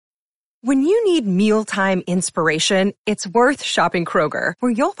When you need mealtime inspiration, it's worth shopping Kroger,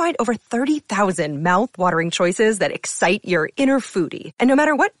 where you'll find over 30,000 mouth-watering choices that excite your inner foodie. And no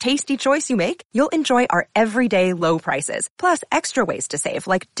matter what tasty choice you make, you'll enjoy our everyday low prices, plus extra ways to save,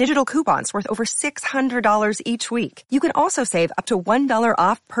 like digital coupons worth over $600 each week. You can also save up to $1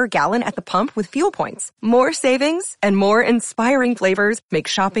 off per gallon at the pump with fuel points. More savings and more inspiring flavors make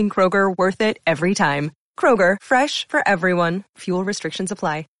shopping Kroger worth it every time. Kroger, fresh for everyone. Fuel restrictions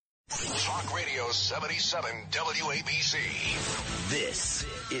apply. Talk Radio 77 WABC. This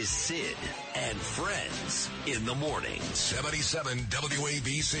is Sid and Friends in the morning. 77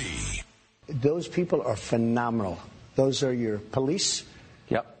 WABC. Those people are phenomenal. Those are your police.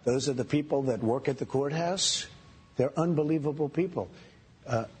 Yep. Those are the people that work at the courthouse. They're unbelievable people.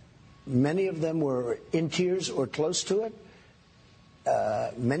 Many of them were in tears or close to it.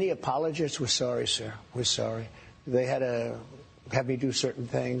 Many apologists were sorry, sir. We're sorry. They had to have me do certain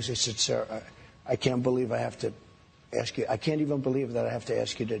things. They said, sir, I can't believe I have to ask you. I can't even believe that I have to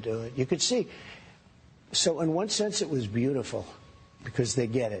ask you to do it. You could see. So in one sense, it was beautiful because they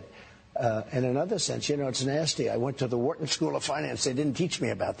get it. In another sense, it's nasty. I went to the Wharton School of Finance. They didn't teach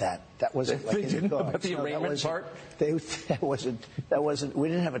me about that. That wasn't like in the cards. About the arraignment part? That wasn't. We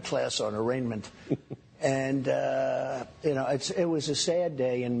didn't have a class on arraignment. And, it was a sad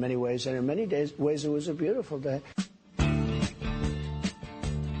day in many ways, and in many ways it was a beautiful day.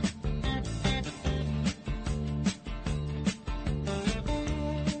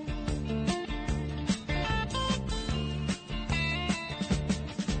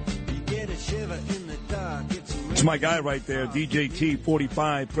 It's my guy right there, DJT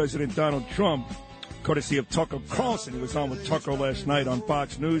 45, President Donald Trump, courtesy of Tucker Carlson. He was on with Tucker last night on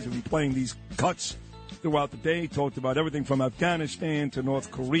Fox News. He'll be playing these cuts throughout the day. He talked about everything from Afghanistan to North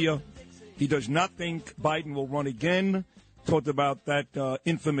Korea. He does not think Biden will run again. Talked about that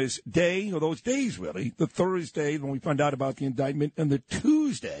infamous day, or those days really, the Thursday when we found out about the indictment, and the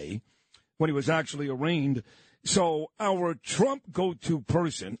Tuesday when he was actually arraigned. So our Trump go-to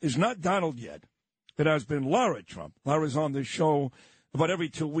person is not Donald yet. It has been Lara Trump. Lara's on this show about every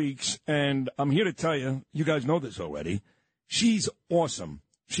 2 weeks, and I'm here to tell you, you guys know this already, she's awesome.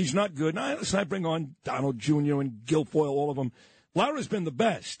 She's not good. Now, listen, I bring on Donald Jr. and Guilfoyle, all of them. Lara's been the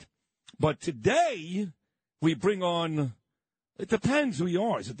best. But today, we bring on, it depends who you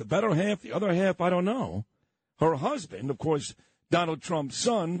are. Is it the better half, the other half? I don't know. Her husband, of course, Donald Trump's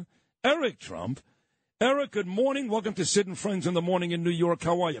son, Eric Trump. Eric, good morning. Welcome to Sid and Friends in the Morning in New York.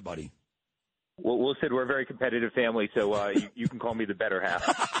 How are you, buddy? Well, Sid, we're a very competitive family, so you can call me the better half.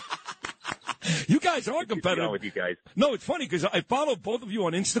 You guys are competitive. With you guys. No, it's funny because I follow both of you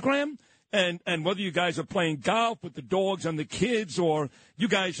on Instagram, and whether you guys are playing golf with the dogs and the kids, or you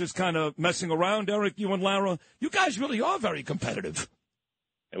guys just kind of messing around, Eric, you and Lara, you guys really are very competitive.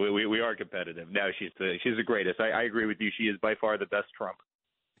 We are competitive. No, she's the greatest. I agree with you. She is by far the best Trump.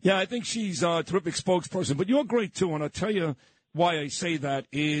 Yeah, I think she's a terrific spokesperson, but you're great too, and I'll tell you why I say that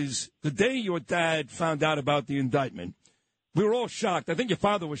is the day your dad found out about the indictment, we were all shocked. I think your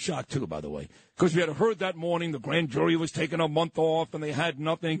father was shocked, too, by the way, because we had heard that morning the grand jury was taking a month off and they had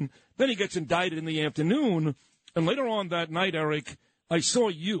nothing. Then he gets indicted in the afternoon. And later on that night, Eric, I saw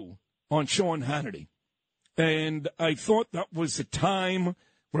you on Sean Hannity. And I thought that was the time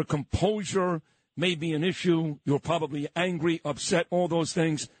where composure may be an issue. You were probably angry, upset, all those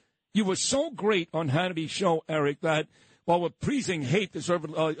things. You were so great on Hannity's show, Eric, that while we're praising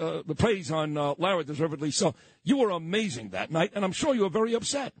the praise on Lara deservedly so, you were amazing that night, and I'm sure you were very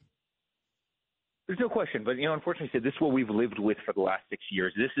upset. There's no question, but unfortunately, this is what we've lived with for the last 6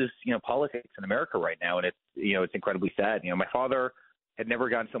 years. This is politics in America right now, and it's incredibly sad. My father had never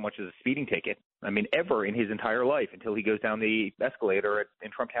gotten so much as a speeding ticket, ever in his entire life, until he goes down the escalator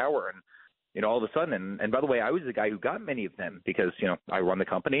in Trump Tower, and all of a sudden, and by the way, I was the guy who got many of them because I run the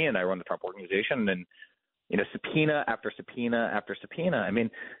company and I run the Trump Organization, and subpoena after subpoena after subpoena.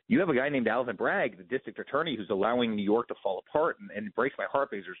 You have a guy named Alvin Bragg, the district attorney, who's allowing New York to fall apart, and it breaks my heart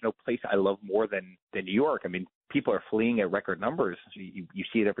because there's no place I love more than New York. People are fleeing at record numbers. You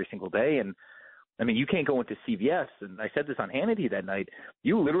see it every single day. And, you can't go into CVS, and I said this on Hannity that night,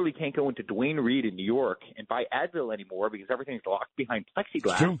 you literally can't go into Duane Reade in New York and buy Advil anymore because everything's locked behind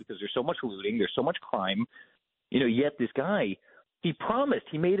plexiglass because there's so much looting, there's so much crime. Yet this guy, he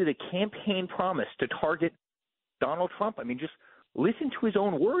made it a campaign promise to target Donald Trump. Just listen to his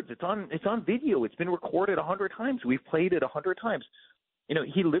own words. It's on video. It's been recorded 100 times. We've played it 100 times.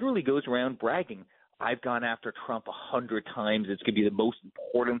 He literally goes around bragging, I've gone after Trump 100 times. It's going to be the most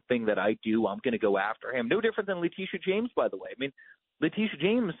important thing that I do. I'm going to go after him. No different than Letitia James, by the way. Letitia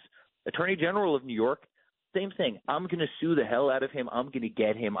James, Attorney General of New York, same thing. I'm going to sue the hell out of him. I'm going to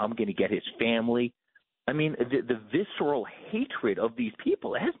get him. I'm going to get his family. I mean, the visceral hatred of these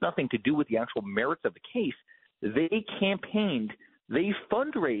people, it has nothing to do with the actual merits of the case. They campaigned, they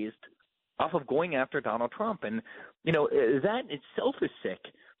fundraised off of going after Donald Trump. And, that itself is sick.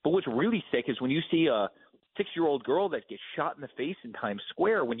 But what's really sick is when you see a 6-year-old girl that gets shot in the face in Times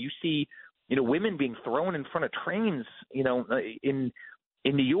Square, when you see, women being thrown in front of trains, in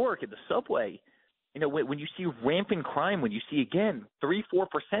New York, in the subway, when you see rampant crime, when you see, again,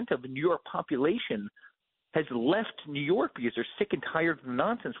 3-4% of the New York population has left New York because they're sick and tired of the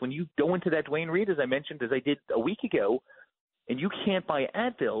nonsense. When you go into that Duane Reade, as I mentioned, as I did a week ago, and you can't buy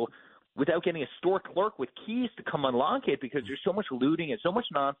Advil without getting a store clerk with keys to come unlock it because there's so much looting and so much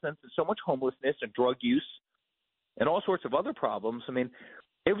nonsense and so much homelessness and drug use and all sorts of other problems. I mean,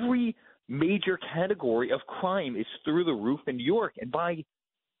 every major category of crime is through the roof in New York, and by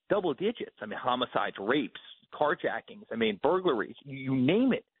double digits. I mean, homicides, rapes, carjackings, burglaries, you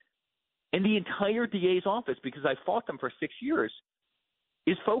name it. And the entire DA's office, because I fought them for 6 years,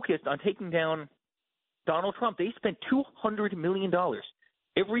 is focused on taking down Donald Trump. They spent $200 million.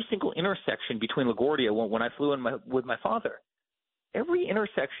 Every single intersection between LaGuardia, when I flew with my father, every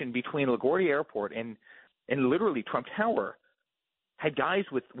intersection between LaGuardia Airport and literally Trump Tower had guys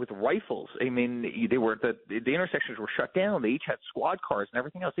with rifles. I mean, they were the intersections were shut down. They each had squad cars and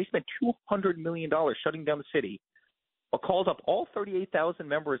everything else. They spent $200 million shutting down the city. Called up all 38,000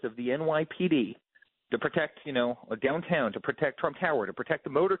 members of the NYPD to protect, downtown, to protect Trump Tower, to protect the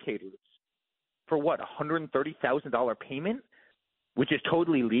motorcade routes for what, $130,000 payment, which is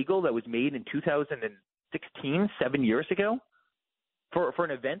totally legal, that was made in 2016, 7 years ago, for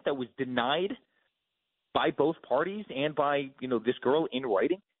an event that was denied by both parties and by, this girl in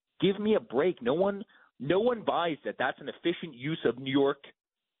writing. Give me a break. No one buys that that's an efficient use of New York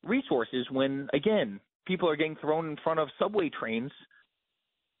resources when, again, people are getting thrown in front of subway trains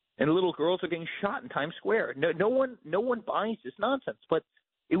and little girls are getting shot in Times Square. No one buys this nonsense, but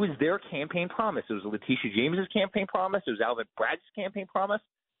it was their campaign promise. It was Letitia James's campaign promise. It was Alvin Bragg's campaign promise.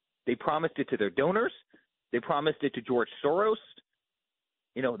 They promised it to their donors. They promised it to George Soros.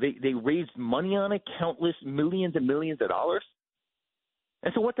 They raised money on it, countless millions and millions of dollars.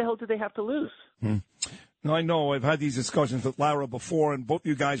 And so what the hell do they have to lose? No, I know. I've had these discussions with Lara before, and both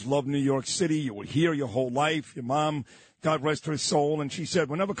you guys love New York City. You were here your whole life. Your mom, God rest her soul, and she said,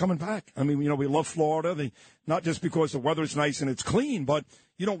 we're never coming back. I mean, we love Florida, not just because the weather's nice and it's clean, but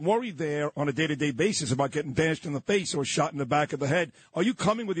you don't worry there on a day-to-day basis about getting dashed in the face or shot in the back of the head. Are you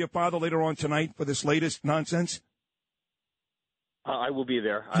coming with your father later on tonight for this latest nonsense? I will be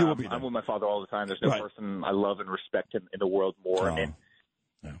there. You will be there. I'm with my father all the time. There's no person I love and respect in the world more. Oh. And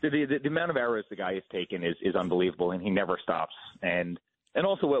the amount of errors the guy has taken is unbelievable, and he never stops. And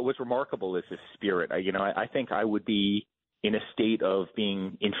also what's remarkable is his spirit. I think I would be in a state of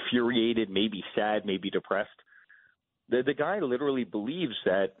being infuriated, maybe sad, maybe depressed. The guy literally believes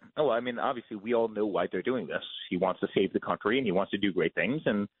that, obviously we all know why they're doing this. He wants to save the country, and he wants to do great things.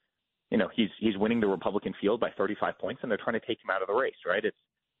 And, he's winning the Republican field by 35 points, and they're trying to take him out of the race, right? It's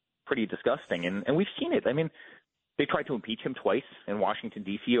pretty disgusting. And we've seen it. I mean, they tried to impeach him twice in Washington,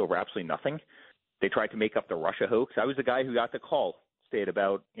 D.C. over absolutely nothing. They tried to make up the Russia hoax. I was the guy who got the call state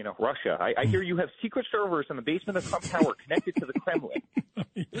about, Russia. I hear you have secret servers in the basement of Trump Tower connected to the Kremlin.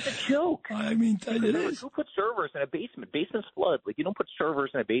 It's a joke. It is. Who put servers in a basement? Basements flood. You don't put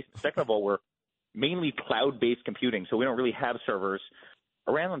servers in a basement. Second of all, we're mainly cloud-based computing, so we don't really have servers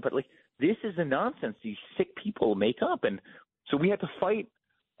around them. But, this is the nonsense these sick people make up. And so we had to fight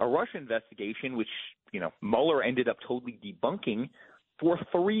a Russia investigation, which, Mueller ended up totally debunking for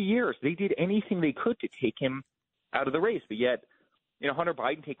 3 years. They did anything they could to take him out of the race. But yet, Hunter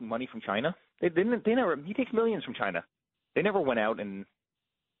Biden taking money from China, he takes millions from China. They never went out and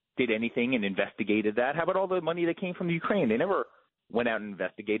did anything and investigated that. How about all the money that came from the Ukraine? They never went out and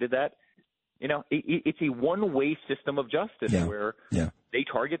investigated that. It's a one-way system of justice where they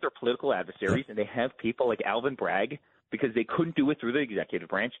target their political adversaries, and they have people like Alvin Bragg, because they couldn't do it through the executive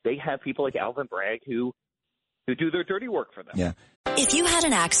branch. They have people like Alvin Bragg who do their dirty work for them. Yeah. If you had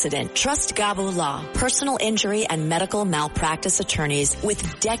an accident, trust Gabo Law, personal injury and medical malpractice attorneys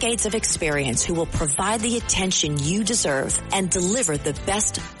with decades of experience who will provide the attention you deserve and deliver the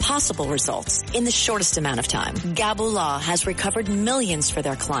best possible results in the shortest amount of time. Gabo Law has recovered millions for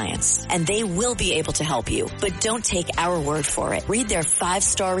their clients, and they will be able to help you. But don't take our word for it. Read their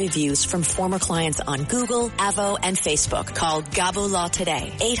 5-star reviews from former clients on Google, Avo, and Facebook. Call Gabo Law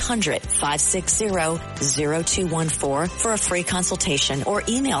today, 800-560-0214 for a free consultation, or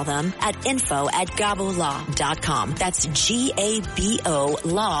email them at info@gabolaw.com. That's GABO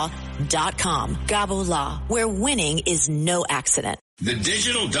law.com. GaboLaw.com. Gabo Law, where winning is no accident. The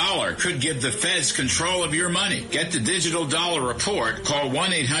digital dollar could give the feds control of your money. Get the digital dollar report. Call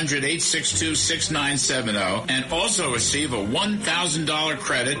 1-800-862-6970 and also receive a $1,000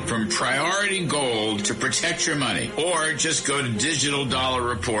 credit from Priority Gold to protect your money. Or just go to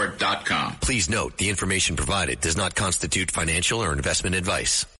digitaldollarreport.com. Please note, the information provided does not constitute financial or investment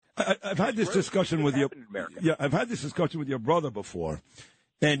advice. I've had this discussion with your I've had this discussion with your brother before,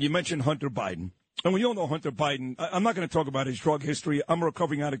 and you mentioned Hunter Biden. And we all know Hunter Biden. I'm not going to talk about his drug history. I'm a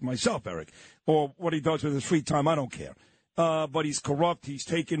recovering addict myself, Eric. Or what he does with his free time, I don't care. But he's corrupt. He's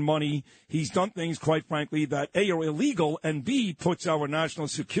taken money. He's done things, quite frankly, that A, are illegal, and B, puts our national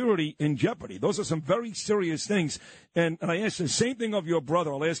security in jeopardy. Those are some very serious things. And I ask the same thing of your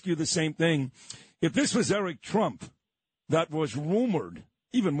brother. I'll ask you the same thing. If this was Eric Trump that was rumored,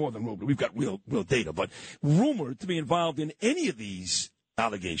 even more than rumored, we've got real data, but rumored to be involved in any of these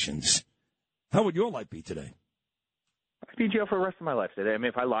allegations, how would your life be today? I'd be in jail for the rest of my life today. I mean,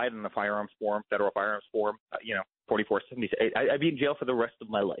 if I lied in the firearms forum, federal firearms forum, 4470, I'd be in jail for the rest of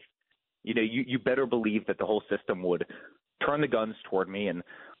my life. You know, you better believe that the whole system would turn the guns toward me. And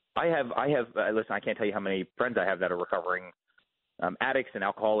I have listen, I can't tell you how many friends I have that are recovering addicts and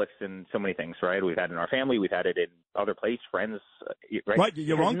alcoholics and so many things, right? We've had it in our family. We've had it in other places, friends, right? Right,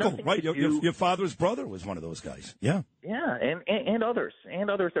 your uncle, right? Your father's brother was one of those guys. Yeah. Yeah, and others.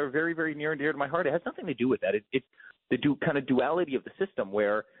 And others are very, very near and dear to my heart. It has nothing to do with that. It's the kind of duality of the system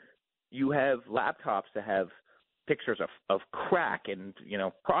where you have laptops that have pictures of crack and,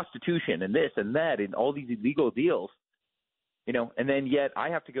 prostitution and this and that and all these illegal deals, and then yet I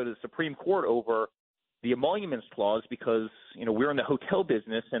have to go to the Supreme Court over the emoluments clause because, we're in the hotel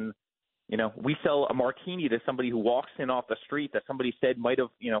business and, we sell a martini to somebody who walks in off the street that somebody said might have,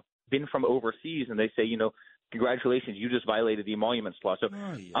 been from overseas, and they say, congratulations, you just violated the emoluments clause. So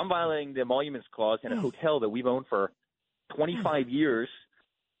I'm violating the emoluments clause in a hotel that we've owned for 25 years,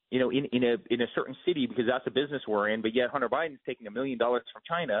 in a certain city because that's the business we're in, but yet Hunter Biden's taking $1 million from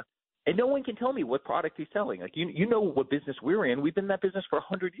China, and no one can tell me what product he's selling. Like, you know what business we're in. We've been in that business for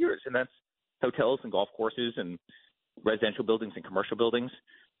 100 years, and that's hotels and golf courses and residential buildings and commercial buildings.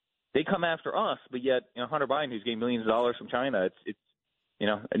 They come after us, but yet Hunter Biden, who's getting millions of dollars from China, it's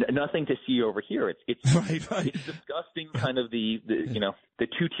nothing to see over here. It's right. It's disgusting, kind of the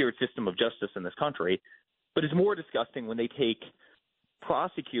two-tiered system of justice in this country. But it's more disgusting when they take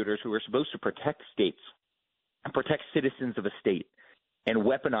prosecutors who are supposed to protect states and protect citizens of a state and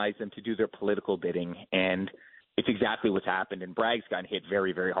weaponize them to do their political bidding. And it's exactly what's happened. And Bragg's gotten hit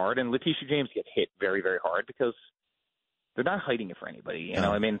very, very hard, and Letitia James gets hit very, very hard because they're not hiding it for anybody.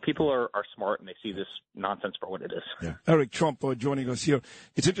 I mean, people are smart, and they see this nonsense for what it is. Yeah. Eric Trump joining us here.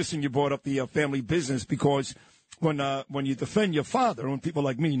 It's interesting you brought up the family business because when you defend your father, when people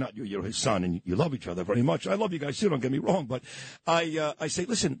like me, not you, you're his son, and you love each other very much. I love you guys too, don't get me wrong, but I say,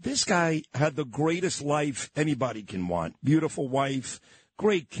 listen, this guy had the greatest life anybody can want. Beautiful wife,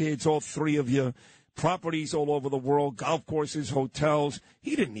 great kids, all three of you. Properties all over the world, golf courses, hotels.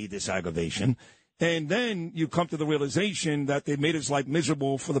 He didn't need this aggravation. And then you come to the realization that they made his life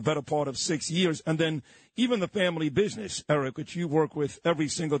miserable for the better part of 6 years. And then even the family business, Eric, which you work with every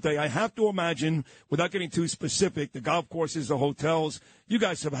single day, I have to imagine, without getting too specific, the golf courses, the hotels, you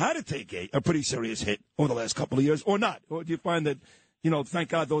guys have had to take a pretty serious hit over the last couple of years, or not? Or do you find that, thank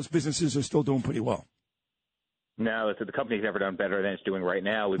God those businesses are still doing pretty well? No, the company's never done better than it's doing right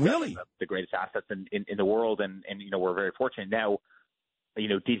now. We've really got the greatest assets in the world, and we're very fortunate. Now,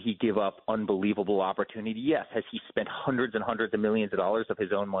 did he give up unbelievable opportunity? Yes. Has he spent hundreds and hundreds of millions of dollars of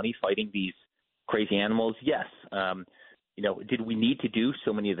his own money fighting these crazy animals? Yes. Did we need to do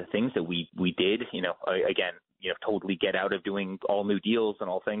so many of the things that we did? Totally get out of doing all new deals and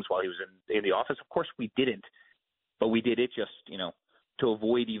all things while he was in the office? Of course we didn't, but we did it just, to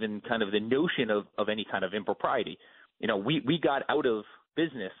avoid even kind of the notion of any kind of impropriety. We got out of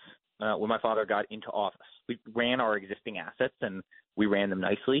business when my father got into office. We ran our existing assets and we ran them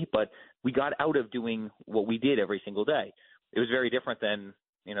nicely, but we got out of doing what we did every single day. It was very different than,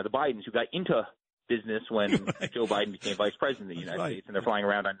 the Bidens who got into business when Joe Biden became vice president of the United States, and they're flying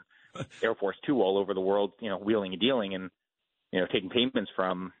around on Air Force Two all over the world, wheeling and dealing and, taking payments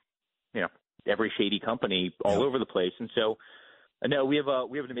from, every shady company all over the place. And so, no, we have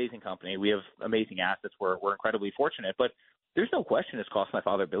an amazing company. We have amazing assets. We're incredibly fortunate, but there's no question it's cost my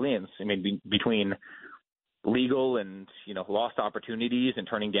father billions. I mean, between legal and, lost opportunities and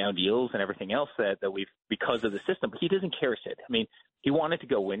turning down deals and everything else that we've, because of the system. But he doesn't care, Sid. I mean, he wanted to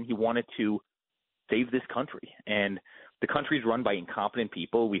go in. He wanted to save this country. And the country's run by incompetent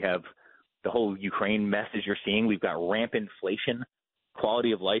people. We have the whole Ukraine mess as you're seeing. We've got rampant inflation.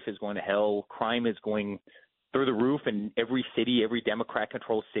 Quality of life is going to hell. Crime is going through the roof in every city, every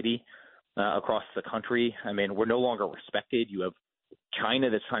Democrat-controlled city across the country. I mean, we're no longer respected. You have China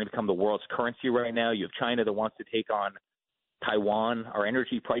that's trying to become the world's currency right now. You have China that wants to take on Taiwan. Our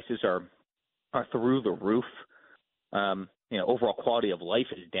energy prices are through the roof. Overall quality of life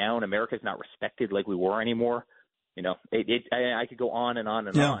is down. America's not respected like we were anymore. I could go on and on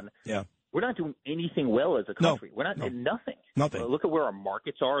and on. Yeah. We're not doing anything well as a country. We're not nothing. Look at where our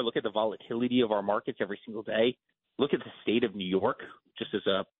markets are. Look at the volatility of our markets every single day. Look at the state of New York just as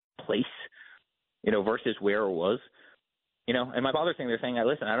a place, versus where it was. And my father's saying,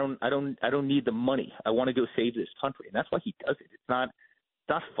 listen, I don't need the money. I want to go save this country, and that's why he does it. It's not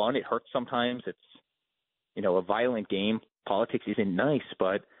fun. It hurts sometimes. It's a violent game. Politics isn't nice,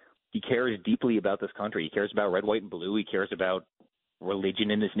 but he cares deeply about this country. He cares about red, white, and blue. He cares about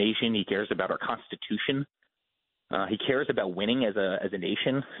religion in this nation. He cares about our Constitution. He cares about winning as a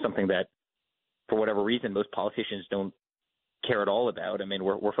nation, something that, for whatever reason, most politicians don't care at all about. I mean,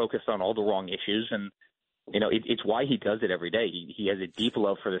 we're focused on all the wrong issues, and it's why he does it every day. He has a deep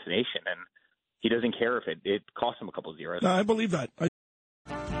love for this nation, and he doesn't care if it costs him a couple zeros. No, I believe that.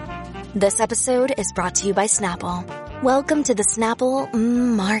 This episode is brought to you by Snapple. Welcome to the Snapple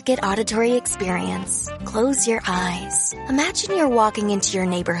Market Auditory Experience. Close your eyes. Imagine you're walking into your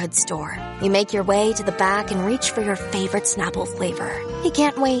neighborhood store. You make your way to the back and reach for your favorite Snapple flavor. You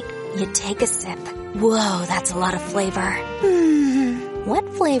can't wait. You take a sip. Whoa, that's a lot of flavor.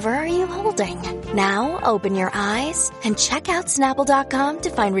 What flavor are you holding? Now open your eyes and check out Snapple.com to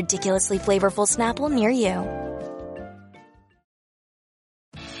find ridiculously flavorful Snapple near you.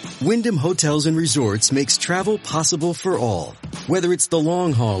 Wyndham Hotels and Resorts makes travel possible for all. Whether it's the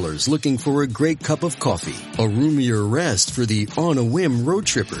long haulers looking for a great cup of coffee, a roomier rest for the on-a-whim road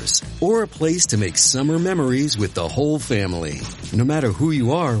trippers, or a place to make summer memories with the whole family. No matter who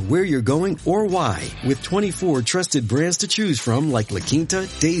you are, where you're going, or why, with 24 trusted brands to choose from like La Quinta,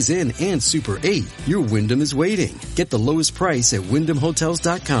 Days Inn, and Super 8, your Wyndham is waiting. Get the lowest price at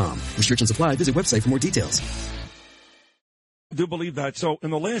WyndhamHotels.com. Restrictions apply. Visit website for more details. I do believe that. So in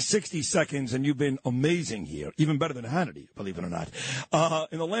the last 60 seconds, and you've been amazing here, even better than Hannity, believe it or not.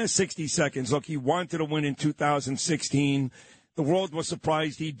 In the last 60 seconds, look, he wanted to win in 2016. The world was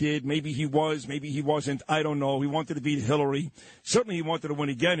surprised he did. Maybe he was, maybe he wasn't. I don't know. He wanted to beat Hillary. Certainly he wanted to win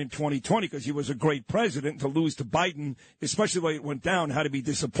again in 2020 because he was a great president. To lose to Biden, especially the way it went down, had to be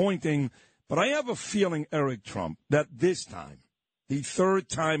disappointing. But I have a feeling, Eric Trump, that this time, the third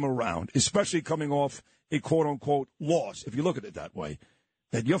time around, especially coming off a quote-unquote loss, if you look at it that way,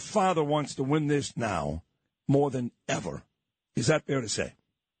 that your father wants to win this now more than ever. Is that fair to say?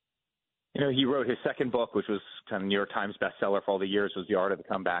 He wrote his second book, which was kind of New York Times bestseller for all the years, was The Art of the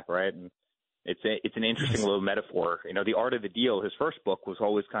Comeback, right? And it's an interesting little metaphor. The Art of the Deal, his first book was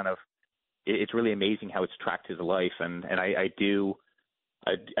always kind of, it's really amazing how it's tracked his life. And I do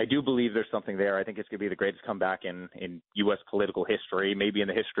believe there's something there. I think it's going to be the greatest comeback in U.S. political history, maybe in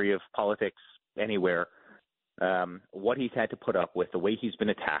the history of politics anywhere. What he's had to put up with, the way he's been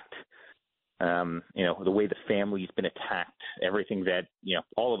attacked, the way the family's been attacked, everything that,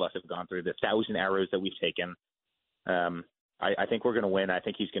 all of us have gone through, the 1,000 arrows that we've taken. I think we're going to win. I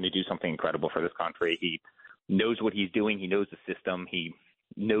think he's going to do something incredible for this country. He knows what he's doing. He knows the system. He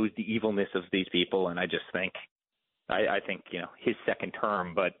knows the evilness of these people. And I just think, I think, his second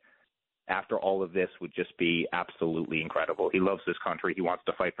term, but after all of this would just be absolutely incredible. He loves this country. He wants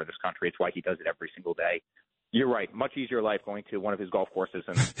to fight for this country. It's why he does it every single day. You're right. Much easier life going to one of his golf courses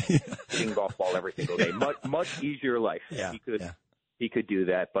and hitting a golf ball every single day. Much easier life. Yeah, he could do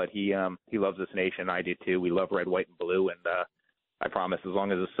that, but he loves this nation. I do too. We love red, white, and blue, and I promise as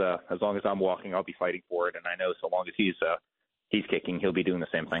long as I'm walking, I'll be fighting for it. And I know so long as he's kicking, he'll be doing the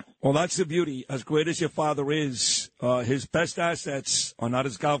same thing. Well, that's the beauty. As great as your father is, his best assets are not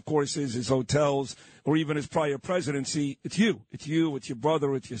his golf courses, his hotels, or even his prior presidency. It's you. It's you. It's your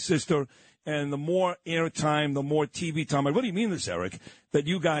brother. It's your sister. And the more airtime, the more TV time, I really mean this, Eric, that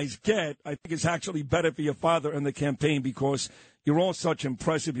you guys get, I think is actually better for your father and the campaign because you're all such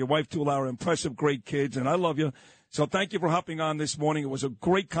impressive. Your wife, too, are impressive, great kids, and I love you. So thank you for hopping on this morning. It was a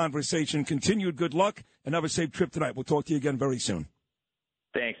great conversation. Continued good luck, and have a safe trip tonight. We'll talk to you again very soon.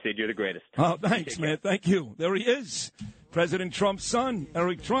 Thanks, Sid. You're the greatest. Oh, thanks, man. Thank you. There he is, President Trump's son,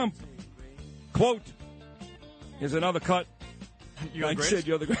 Eric Trump. Quote, here's another cut. Thanks, Sid.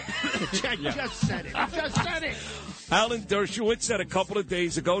 You're the greatest. You just said it. You just said it. Alan Dershowitz said a couple of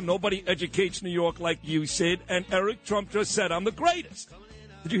days ago, nobody educates New York like you, Sid. And Eric Trump just said, I'm the greatest.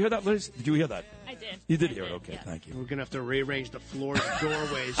 Did you hear that, Liz? Did you hear that? I did. You did hear it? Okay, yeah. Thank you. We're going to have to rearrange the floors and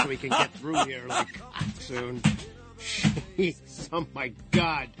doorways so we can get through here, soon. Jeez, oh my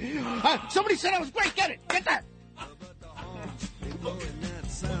God. Somebody said I was great. Get it. Get that.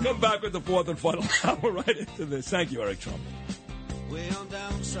 Come back with the fourth and final hour right into this. Thank you, Eric Trump. Way on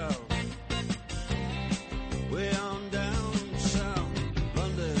down south. Way on down south.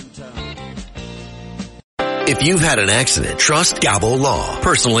 London town. If you've had an accident, trust Gabo Law.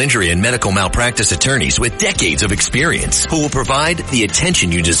 Personal injury and medical malpractice attorneys with decades of experience who will provide the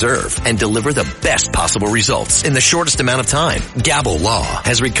attention you deserve and deliver the best possible results in the shortest amount of time. Gabo Law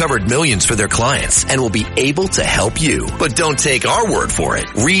has recovered millions for their clients and will be able to help you. But don't take our word for it.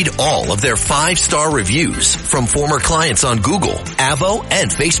 Read all of their 5-star reviews from former clients on Google, Avo,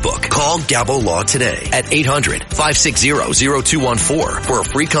 and Facebook. Call Gabo Law today at 800-560-0214 for a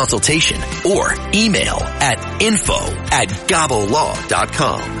free consultation or email at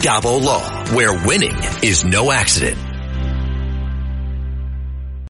info@gabolaw.com. Gabo Law, where winning is no accident.